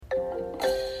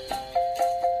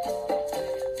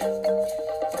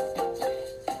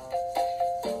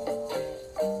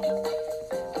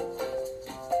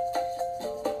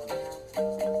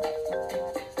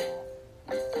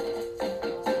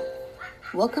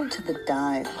Welcome to the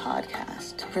Dive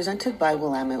podcast, presented by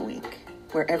Willamette Week,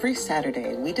 where every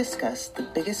Saturday we discuss the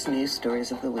biggest news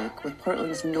stories of the week with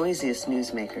Portland's noisiest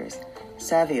newsmakers,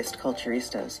 savviest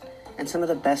culturistas, and some of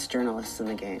the best journalists in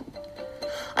the game.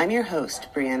 I'm your host,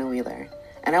 Brianna Wheeler,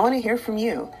 and I want to hear from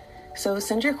you, so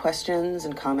send your questions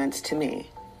and comments to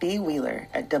me,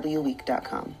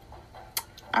 bwheeler@wweek.com.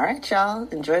 All right, y'all,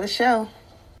 enjoy the show.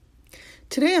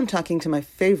 Today I'm talking to my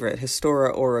favorite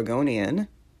Histora Oregonian,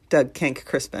 Kenck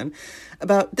Crispin,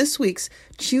 about this week's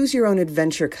Choose Your Own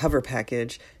Adventure cover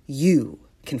package, You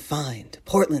Can Find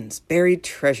Portland's Buried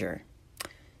Treasure.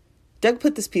 Doug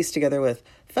put this piece together with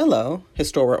fellow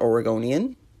Histora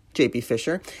Oregonian, J.B.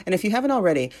 Fisher, and if you haven't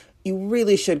already, you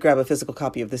really should grab a physical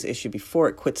copy of this issue before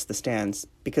it quits the stands,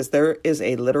 because there is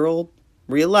a literal,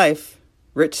 real-life,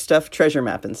 rich stuff treasure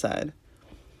map inside.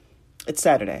 It's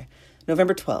Saturday,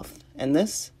 November 12th, and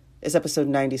this is episode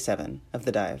 97 of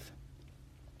The Dive.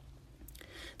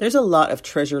 There's a lot of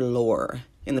treasure lore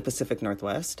in the Pacific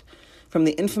Northwest, from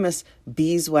the infamous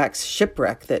beeswax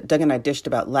shipwreck that Doug and I dished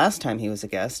about last time he was a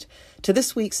guest, to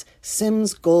this week's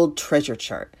Sims Gold Treasure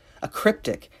Chart, a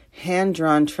cryptic,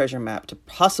 hand-drawn treasure map to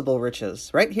possible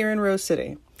riches right here in Rose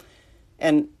City.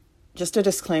 And just a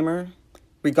disclaimer,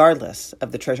 regardless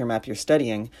of the treasure map you're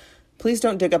studying, please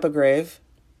don't dig up a grave.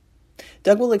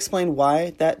 Doug will explain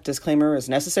why that disclaimer is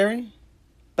necessary,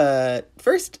 but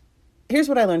first, here's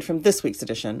what I learned from this week's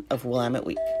edition of Willamette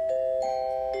Week.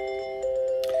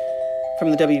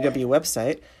 From the WW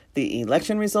website, the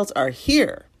election results are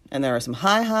here, and there are some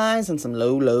high highs and some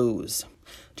low lows.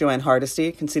 Joanne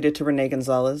Hardesty conceded to Renee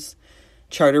Gonzalez.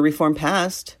 Charter reform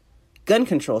passed. Gun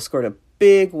control scored a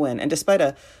big win, and despite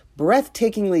a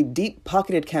breathtakingly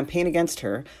deep-pocketed campaign against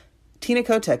her, Tina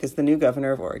Kotek is the new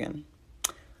governor of Oregon.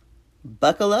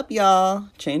 Buckle up, y'all.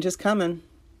 Change is coming.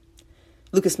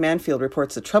 Lucas Manfield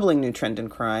reports a troubling new trend in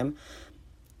crime.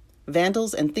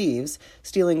 Vandals and thieves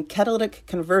stealing catalytic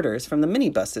converters from the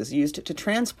minibuses used to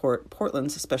transport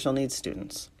Portland's special needs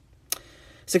students.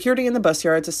 Security in the bus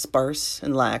yards is sparse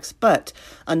and lax, but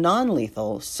a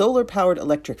non-lethal, solar-powered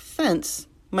electric fence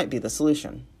might be the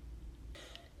solution.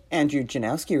 Andrew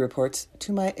Janowski reports,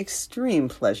 to my extreme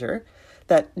pleasure,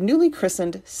 that newly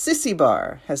christened Sissy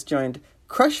Bar has joined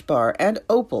Crush Bar and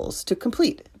Opals to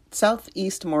complete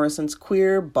Southeast Morrison's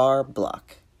queer bar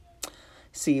block.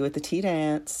 See you at the tea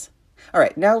dance. All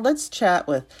right, now let's chat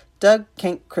with Doug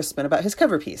Kenck Crispin about his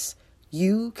cover piece,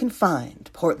 You Can Find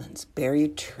Portland's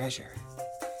Buried Treasure.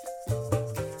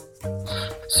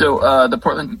 So the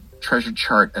Portland Treasure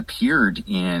Chart appeared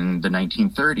in the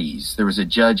 1930s. There was a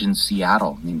judge in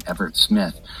Seattle named Everett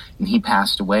Smith, and he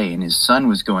passed away, and his son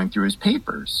was going through his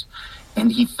papers.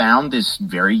 And he found this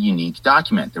very unique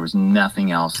document. There was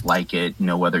nothing else like it,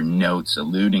 no other notes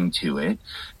alluding to it.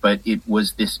 But it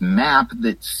was this map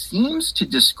that seems to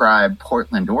describe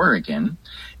Portland, Oregon.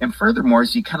 And furthermore,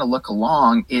 as you kind of look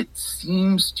along, it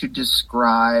seems to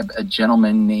describe a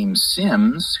gentleman named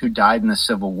Sims who died in the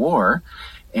Civil War.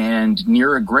 And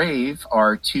near a grave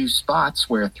are two spots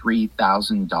where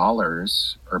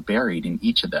 $3,000 are buried in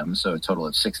each of them, so a total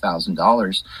of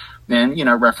 $6,000. Then,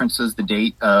 references the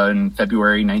date in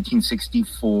February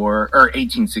 1964, or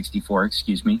 1864,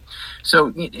 excuse me.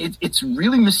 So it's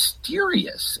really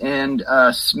mysterious. And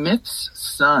Smith's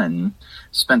son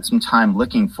spent some time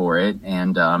looking for it,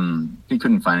 and he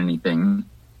couldn't find anything.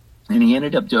 And he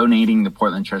ended up donating the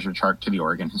Portland Treasure Chart to the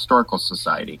Oregon Historical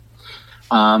Society.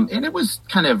 And it was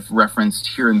kind of referenced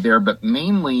here and there, but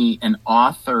mainly an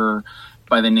author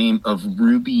by the name of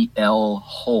Ruby L.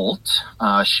 Holt.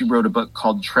 She wrote a book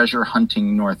called Treasure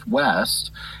Hunting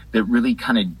Northwest that really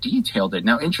kind of detailed it.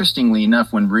 Now, interestingly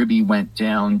enough, when Ruby went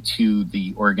down to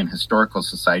the Oregon Historical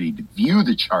Society to view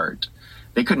the chart,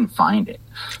 they couldn't find it.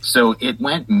 So it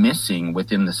went missing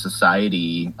within the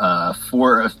society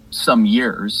for some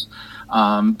years.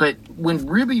 But when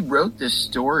Ruby wrote this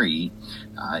story,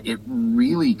 it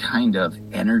really kind of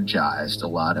energized a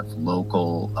lot of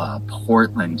local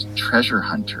Portland treasure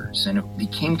hunters, and it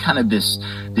became kind of this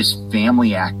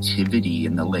family activity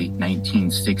in the late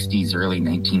 1960s, early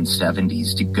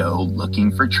 1970s to go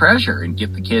looking for treasure and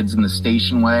get the kids in the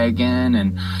station wagon.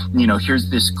 And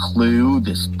here's this clue,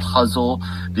 this puzzle,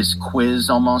 this quiz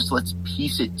almost. Let's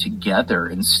piece it together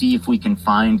and see if we can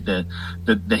find the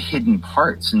hidden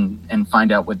parts and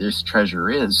find out what this treasure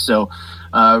is. So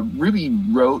Ruby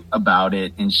wrote about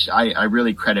it, and I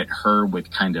really credit her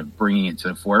with kind of bringing it to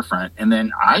the forefront. And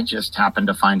then I just happened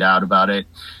to find out about it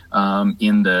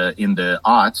in the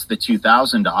aughts, the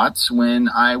 2000 aughts, when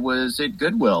I was at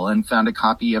Goodwill and found a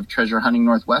copy of Treasure Hunting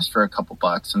Northwest for a couple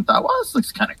bucks and thought, well, this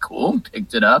looks kind of cool, and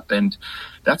picked it up, and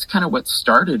that's kind of what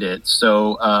started it.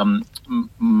 So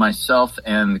myself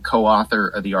and the co-author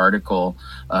of the article,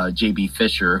 J.B.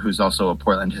 Fisher, who's also a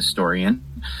Portland historian,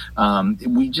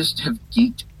 we just have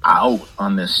geeked out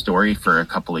on this story for a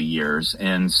couple of years.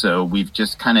 And so we've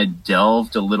just kind of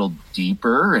delved a little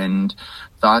deeper and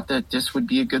thought that this would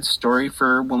be a good story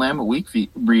for Willamette Week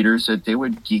readers that they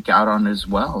would geek out on as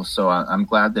well. So I'm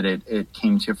glad that it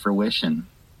came to fruition.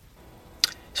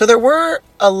 So there were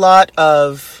a lot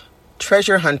of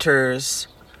treasure hunters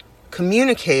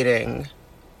communicating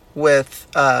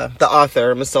with the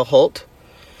author, Mr. Holt.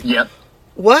 Yep.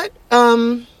 What,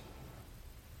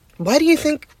 why do you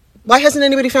think, why hasn't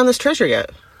anybody found this treasure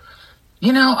yet?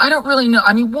 You know, I don't really know.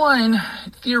 I mean, one,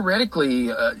 theoretically,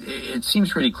 it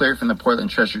seems pretty clear from the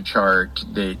Portland Treasure Chart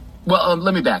that, well,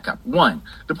 let me back up. One,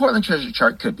 the Portland Treasure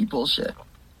Chart could be bullshit.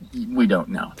 We don't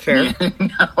know. Fair.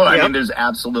 I mean, there's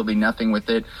absolutely nothing with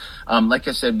it. Like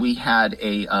I said, we had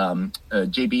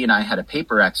JB and I had a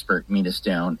paper expert meet us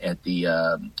down at the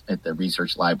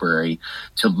research library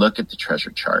to look at the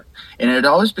treasure chart. And it had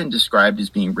always been described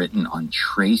as being written on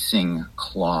tracing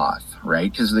cloth,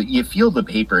 right? Because you feel the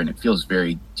paper and it feels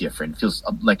very different. It feels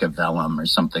like a vellum or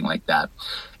something like that.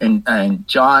 And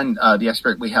John, the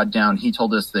expert we had down, he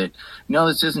told us that, no,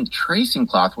 this isn't tracing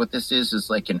cloth. What this is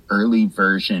like an early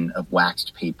version of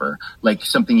waxed paper, like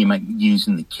something you might use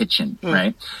in the kitchen,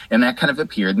 right? And that kind of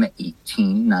appeared in the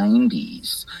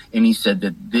 1890s. And he said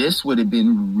that this would have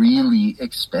been really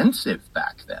expensive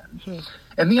back then.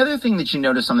 And the other thing that you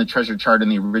notice on the treasure chart in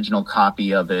the original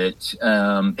copy of it,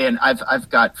 and I've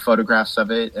got photographs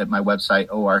of it at my website,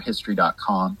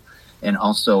 orhistory.com. And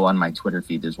also on my Twitter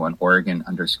feed, there's one,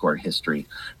 Oregon_history.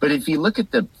 But if you look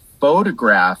at the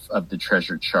photograph of the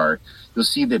treasure chart, you'll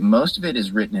see that most of it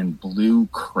is written in blue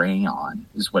crayon,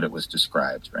 is what it was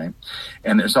described, right?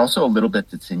 And there's also a little bit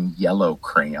that's in yellow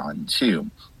crayon, too.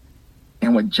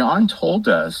 And what John told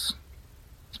us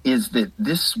is that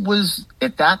this was,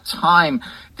 at that time,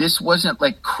 this wasn't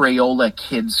like Crayola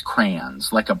kids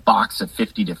crayons, like a box of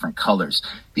 50 different colors.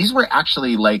 These were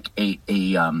actually like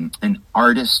an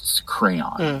artist's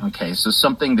crayon. Okay, so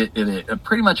something that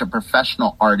pretty much a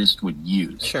professional artist would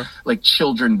use. Sure. Like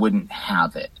children wouldn't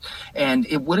have it. And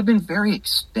it would have been very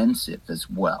expensive as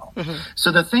well.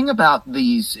 So the thing about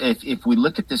these, if we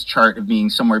look at this chart of being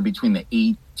somewhere between the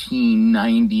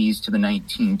 1890s to the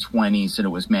 1920s that it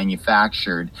was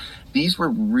manufactured, these were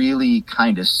really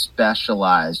kind of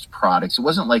specialized products. It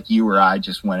wasn't like you or I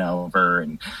just went over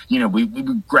and, we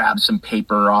grabbed some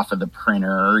paper off of the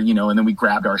printer, and then we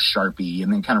grabbed our Sharpie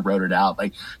and then kind of wrote it out.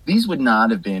 Like, these would not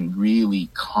have been really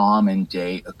common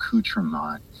day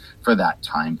accoutrement for that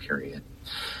time period.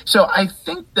 So I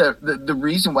think the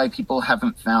reason why people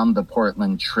haven't found the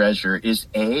Portland treasure is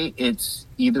A, it's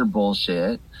either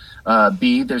bullshit.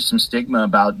 B, there's some stigma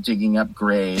about digging up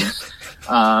graves.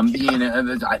 I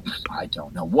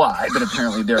don't know why, but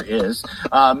apparently there is.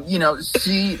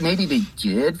 C, maybe they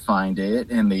did find it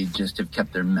and they just have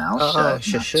kept their mouth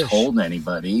shut, not told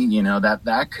anybody.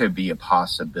 That could be a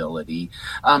possibility.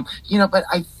 But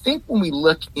I think when we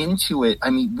look into it,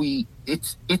 I mean,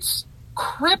 it's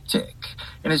cryptic.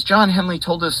 And as John Henley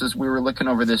told us as we were looking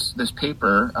over this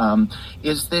paper,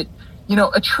 is that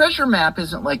a treasure map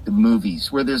isn't like the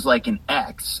movies where there's like an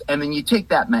X and then you take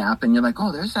that map and you're like,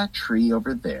 oh, there's that tree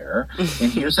over there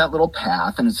and here's that little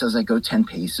path and it says I go 10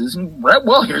 paces and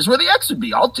well, here's where the X would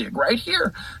be. I'll dig right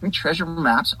here. I mean, treasure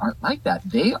maps aren't like that.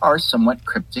 They are somewhat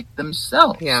cryptic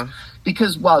themselves. Yeah.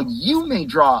 Because while you may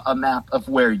draw a map of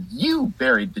where you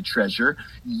buried the treasure,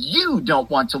 you don't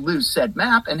want to lose said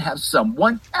map and have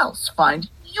someone else find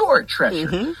your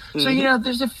treasure. So,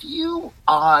 there's a few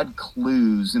odd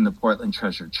clues in the Portland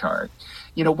treasure chart.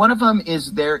 One of them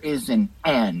is there is an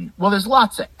N. Well, there's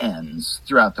lots of N's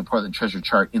throughout the Portland treasure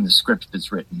chart in the script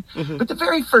that's written. But the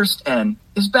very first N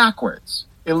is backwards.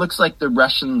 It looks like the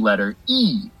Russian letter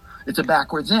E. It's a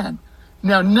backwards N.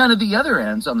 Now, none of the other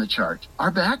N's on the chart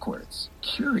are backwards.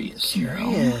 Curious.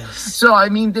 So, I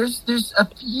mean, there's a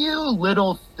few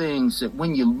little things that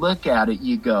when you look at it,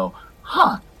 you go,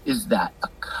 is that a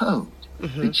code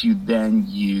that you then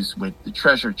use with the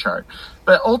treasure chart?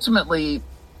 But ultimately,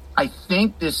 I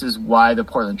think this is why the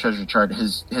Portland treasure chart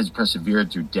has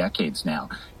persevered through decades now,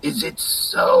 is it's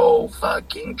so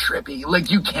fucking trippy. Like,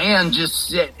 you can just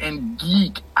sit and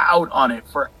geek out out on it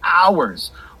for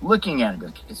hours, looking at it,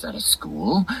 like, is that a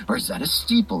school or is that a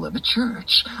steeple of a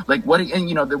church? Like what? And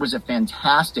there was a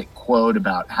fantastic quote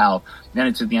about how, and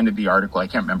it's at the end of the article. I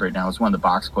can't remember it now. It's one of the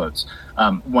box quotes.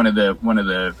 One of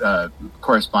the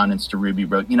correspondents to Ruby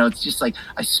wrote, it's just like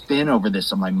I spin over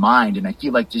this on my mind, and I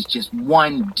feel like there's just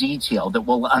one detail that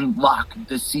will unlock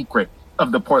the secret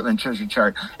of the Portland treasure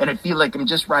chart, and I feel like I'm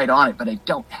just right on it, but I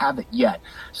don't have it yet.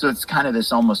 So it's kind of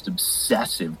this almost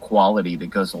obsessive quality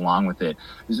that goes along with it.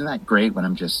 Isn't that great when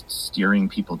I'm just steering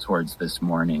people towards this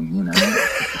morning,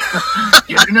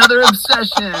 Yet another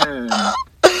obsession.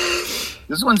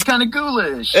 This one's kind of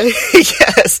ghoulish.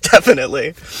 Yes,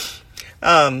 definitely.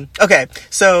 Okay,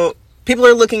 so people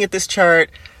are looking at this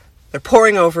chart, they're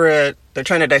poring over it, they're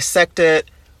trying to dissect it.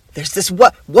 There's this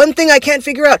one thing I can't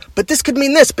figure out, but this could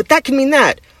mean this, but that could mean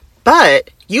that. But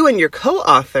you and your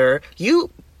co-author, you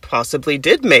possibly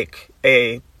did make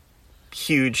a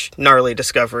huge, gnarly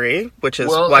discovery, which is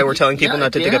why we're telling people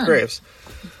not to dig up graves.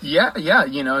 Yeah.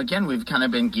 Again, we've kind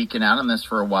of been geeking out on this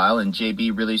for a while, and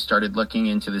JB really started looking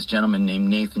into this gentleman named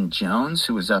Nathan Jones,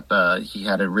 who was up, he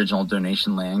had an original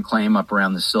donation land claim up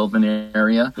around the Sylvan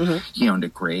area. Mm-hmm. He owned a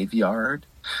graveyard.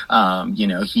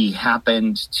 He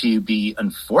happened to be,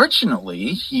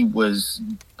 unfortunately, he was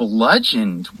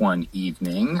bludgeoned one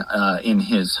evening in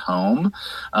his home,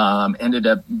 ended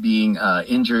up being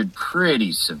injured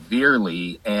pretty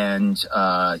severely, and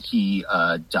he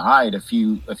died a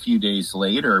few days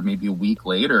later, maybe a week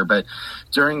later. But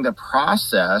during the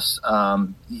process,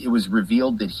 it was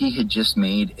revealed that he had just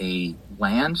made a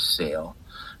land sale.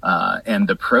 And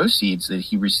the proceeds that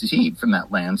he received from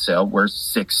that land sale were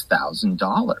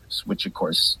 $6,000, which of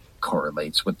course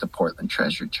correlates with the Portland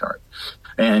treasure chart.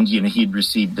 And, he'd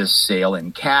received this sale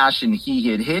in cash, and he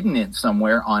had hidden it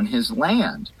somewhere on his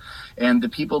land. And the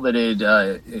people that had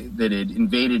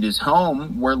invaded his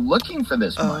home were looking for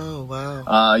this money. Oh,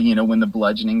 wow. When the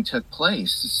bludgeoning took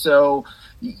place. So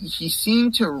he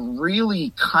seemed to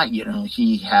really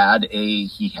he had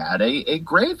a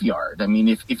graveyard. I mean,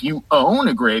 if you own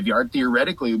a graveyard,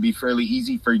 theoretically it would be fairly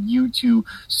easy for you to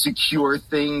secure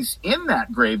things in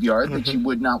that graveyard that you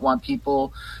would not want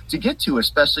people to get to,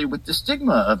 especially with the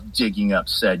stigma of digging up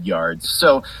said yards.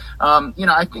 So,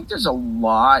 I think there's a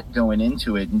lot going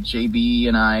into it. And JB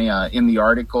and I, in the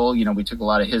article, we took a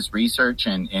lot of his research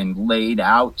and laid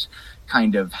out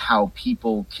kind of how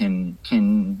people can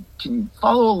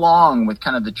follow along with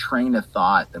kind of the train of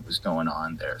thought that was going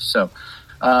on there. So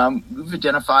we've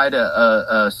identified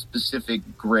a specific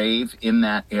grave in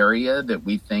that area that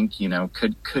we think,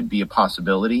 could be a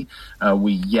possibility.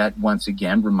 We yet once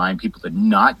again remind people to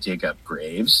not dig up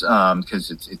graves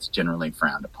because it's generally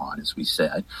frowned upon, as we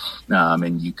said,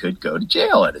 and you could go to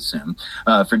jail, I'd assume,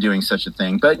 for doing such a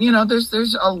thing. But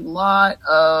there's a lot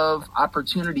of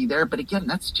opportunity there. But again,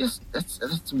 that's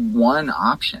one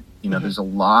option. There's a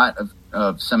lot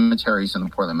of cemeteries in the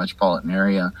Portland metropolitan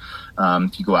area.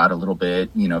 If you go out a little bit,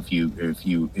 if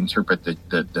you interpret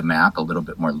the map a little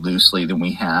bit more loosely than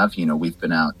we have, we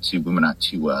went out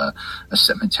to a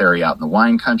cemetery out in the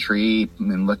wine country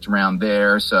and looked around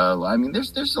there. So, I mean,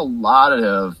 there's a lot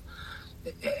of,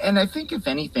 and I think if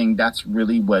anything, that's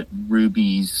really what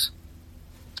Ruby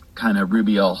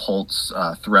L. Holt's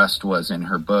thrust was in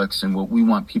her books, and what we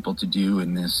want people to do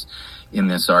in this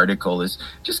article is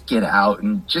just get out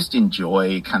and just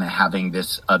enjoy kind of having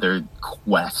this other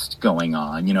quest going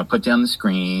on. Put down the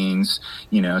screens,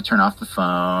 turn off the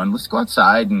phone. Let's go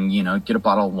outside and, get a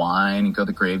bottle of wine and go to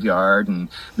the graveyard and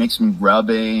make some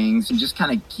rubbings and just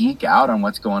kind of geek out on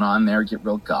what's going on there, get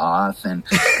real goth. And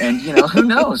who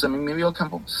knows? I mean, maybe we'll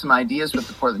come up with some ideas with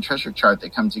the Portland treasure chart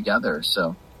that come together.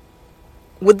 So.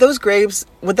 Would those graves,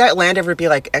 would that land ever be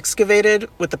excavated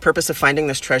with the purpose of finding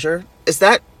this treasure? Is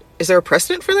there a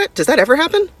precedent for that? Does that ever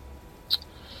happen?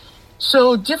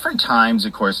 So different times,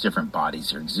 of course, different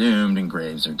bodies are exhumed and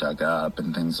graves are dug up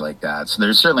and things like that. So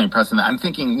there's certainly a precedent. I'm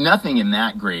thinking nothing in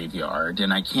that graveyard,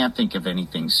 and I can't think of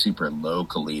anything super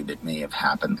locally that may have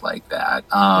happened like that.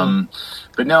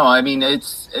 But no, I mean,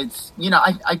 it's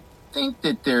I think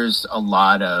that there's a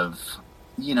lot of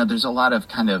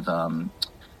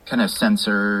kind of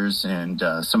sensors and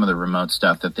some of the remote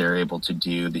stuff that they're able to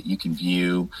do that you can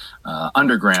view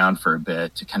underground for a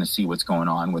bit to kind of see what's going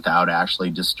on without actually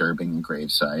disturbing the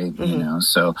gravesite,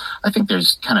 So I think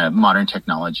there's kind of modern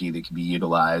technology that can be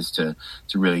utilized to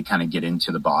really kind of get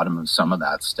into the bottom of some of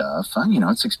that stuff.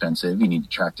 It's expensive. You need to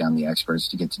track down the experts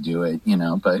to get to do it,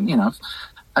 but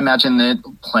I imagine that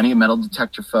plenty of metal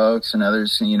detector folks and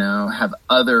others, have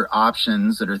other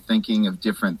options that are thinking of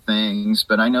different things.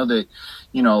 But I know that,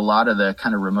 a lot of the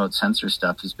kind of remote sensor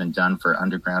stuff has been done for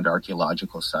underground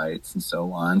archaeological sites and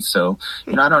so on. So,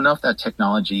 I don't know if that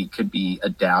technology could be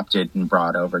adapted and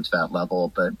brought over to that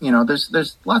level. But,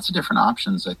 there's lots of different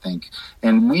options, I think.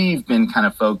 And we've been kind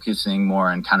of focusing more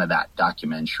on kind of that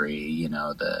documentary,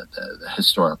 the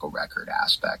historical record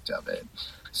aspect of it.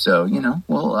 So,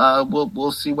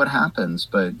 we'll see what happens,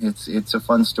 but it's a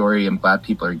fun story. I'm glad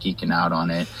people are geeking out on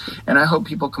it. And I hope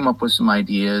people come up with some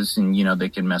ideas and, they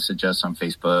can message us on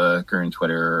Facebook or on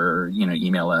Twitter or,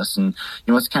 email us and,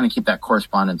 let's kind of keep that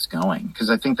correspondence going because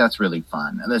I think that's really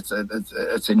fun.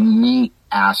 That's a neat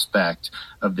aspect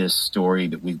of this story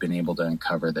that we've been able to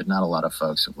uncover that not a lot of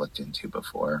folks have looked into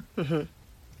before.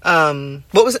 Mm-hmm.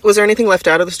 Was there anything left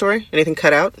out of the story? Anything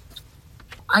cut out?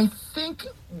 I think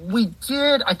we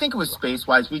did. I think it was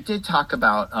space-wise. We did talk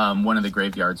about one of the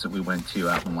graveyards that we went to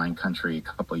out in wine country a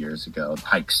couple years ago,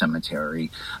 Pike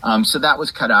Cemetery. So that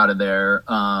was cut out of there.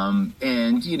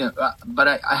 But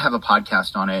I have a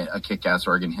podcast on it, a kick-ass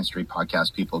Oregon history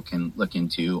podcast people can look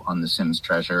into on the Sims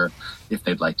Treasure if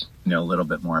they'd like to know a little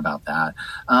bit more about that.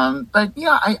 But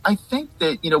yeah, I think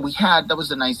that, that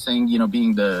was a nice thing,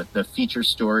 being the feature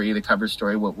story, the cover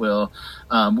story,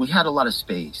 we had a lot of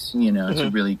space, to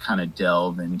really kind of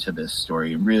delve into this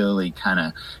story and really kind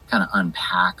of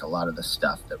unpack a lot of the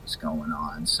stuff that was going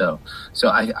on. So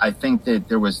I think that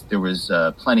there was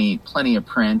plenty of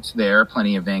print there,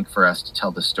 plenty of ink for us to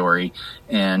tell the story.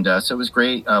 And so it was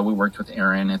great. We worked with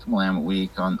Aaron at Willamette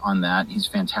Week on that. He's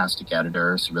a fantastic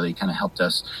editor. So really kind of helped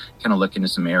us kind of look into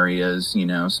some areas,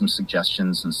 some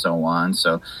suggestions and so on.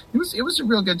 So it was a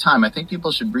real good time. I think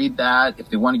people should read that. If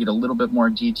they want to get a little bit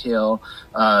more detail,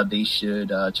 they should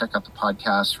check out the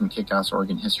podcast from Kick-Ass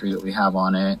Oregon History that we have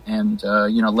on it. And,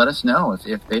 let us know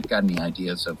if they've got any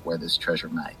ideas of where this treasure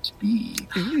might be.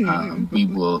 We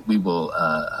will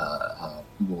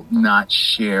not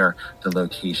share the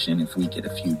location if we get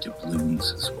a few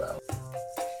doubloons as well.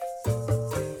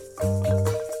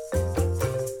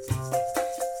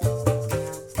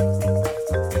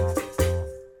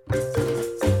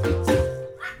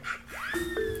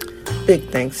 Big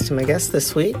thanks to my guest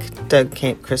this week, Doug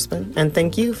Kenck Crispin, and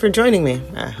thank you for joining me.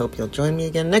 I hope you'll join me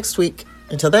again next week.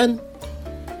 Until then,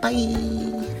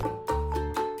 bye.